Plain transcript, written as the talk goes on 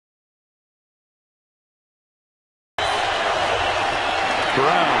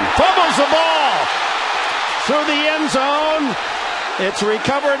fumbles the ball through the end zone. It's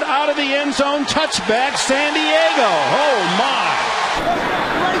recovered out of the end zone. Touchback, San Diego. Oh, my.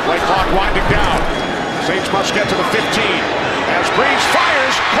 Play clock winding down. Saints must get to the 15. As Breeze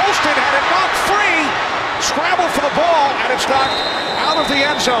fires, Colston had it knocked free. Scramble for the ball, and it's knocked out of the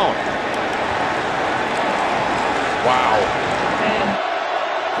end zone. Wow.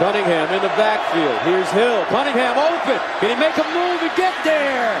 Cunningham in the backfield. Here's Hill. Cunningham open. Can he make a move and get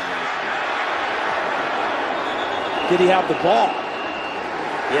there? Did he have the ball?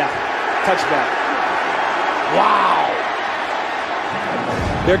 Yeah. Touchback. Wow.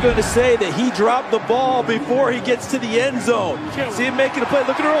 They're going to say that he dropped the ball before he gets to the end zone. See him making a play.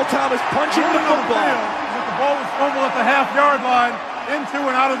 Look at Earl Thomas punching the football. The ball was fumbled at the half-yard line, into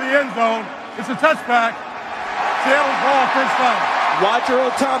and out of the end zone. It's a touchback. Seattle's ball, first down. Watch Earl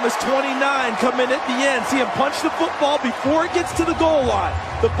Thomas, 29, come in at the end. See him punch the football before it gets to the goal line.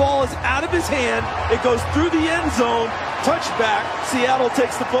 The ball is out of his hand. It goes through the end zone. Touchback. Seattle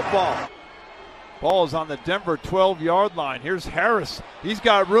takes the football. Ball is on the Denver 12-yard line. Here's Harris. He's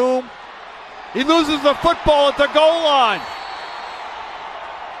got room. He loses the football at the goal line.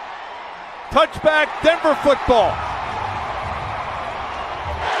 Touchback, Denver football.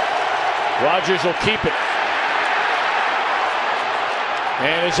 Rodgers will keep it.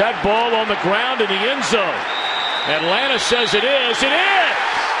 And is that ball on the ground in the end zone? Atlanta says it is. It is!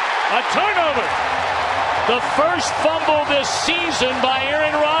 A turnover. The first fumble this season by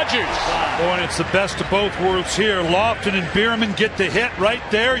Aaron Rodgers. Boy, and it's the best of both worlds here. Lofton and Bierman get the hit right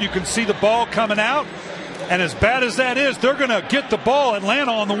there. You can see the ball coming out. And as bad as that is, they're going to get the ball,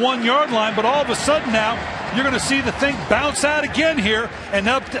 Atlanta, on the 1-yard line. But all of a sudden now, you're going to see the thing bounce out again here and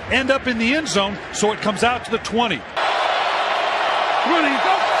end up in the end zone. So it comes out to the 20.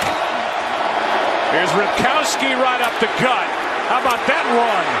 Here's Ripkowski right up the gut. How about that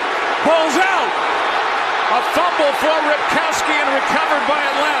run? Ball's out. A fumble for Ripkowski and recovered by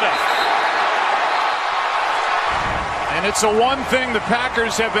Atlanta. And it's the one thing the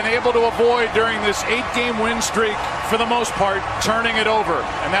Packers have been able to avoid during this 8-game win streak, for the most part, turning it over.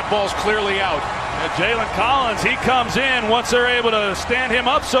 And that ball's clearly out. And Jalen Collins, he comes in once they're able to stand him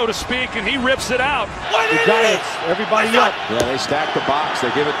up, so to speak, and he rips it out. The Giants, everybody up. Yeah, they stack the box.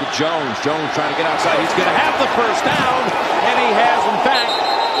 They give it to Jones. Jones trying to get outside. He's going to have the first down, and he has, in fact.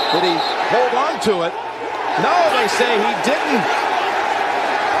 Did he hold on to it? No, they say he didn't.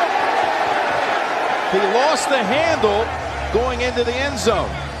 He lost the handle going into the end zone.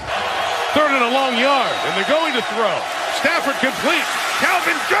 Third and a long yard, and they're going to throw. Stafford complete.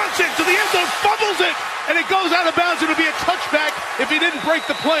 Calvin Johnson to the end zone, fumbles it, and it goes out of bounds. It'll be a touchback if he didn't break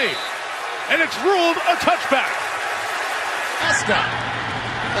the play. And it's ruled a touchback. Prescott.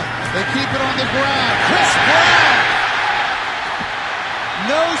 They keep it on the ground. Chris Brown.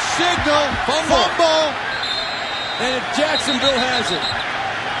 No signal. Fumble. And Jacksonville has it.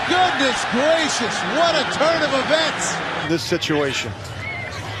 Goodness gracious, what a turn of events. This situation.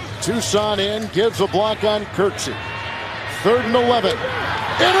 Tucson in, gives a block on Kirksey. 3rd and 11.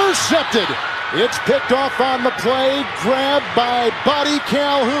 Intercepted. It's picked off on the play. Grabbed by Buddy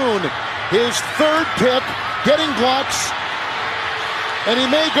Calhoun. His 3rd pick, getting blocks. And he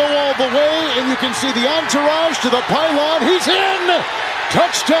may go all the way, and you can see the entourage to the pylon. He's in!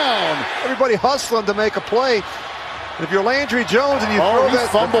 Touchdown! Everybody hustling to make a play. If you're Landry Jones and you throw that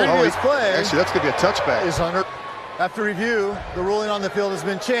fumbled. previous play, Actually, that's going to be a touchback. After review, the ruling on the field has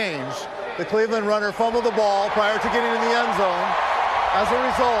been changed. The Cleveland runner fumbled the ball prior to getting in the end zone. As a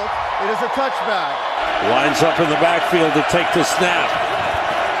result, it is a touchback. Lines up in the backfield to take the snap.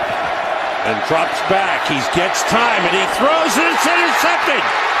 And drops back. He gets time and he throws it. It's intercepted.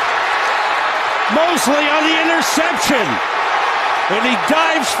 Mosley on the interception. And he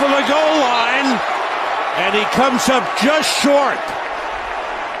dives for the goal line. And he comes up just short.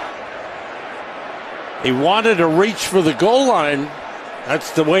 He wanted to reach for the goal line.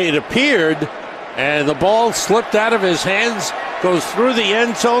 That's the way it appeared. And the ball slipped out of his hands, goes through the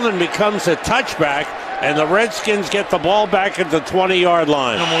end zone and becomes a touchback. And the Redskins get the ball back at the 20-yard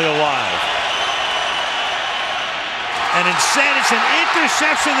line. Alive. And instead, it's an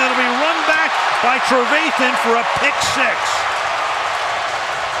interception that'll be run back by Trevathan for a pick 6.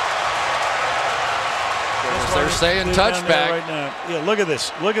 They're saying touchback. Right now. Yeah, look at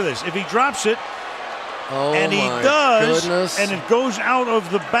this. Look at this. If he drops it, oh, and he does, goodness. and it goes out of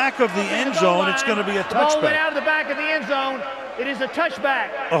the back of the end zone, it's going to be a touchback. Ball went out of the back of the end zone. It is a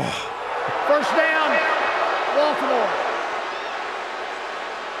touchback. Oh. First down, Baltimore.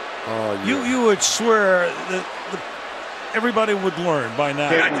 Oh, yeah. You would swear that everybody would learn by now.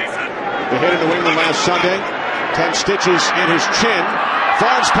 The hit in New England last Sunday. 10 stitches in his chin.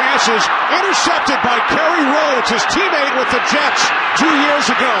 Favre's pass is intercepted by Kerry Rhodes, his teammate with the Jets 2 years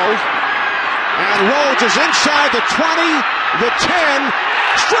ago. And Rhodes is inside the 20, the 10.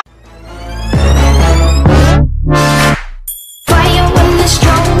 Fire when the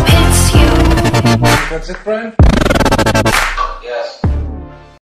strobe hits you. That's it, Brian?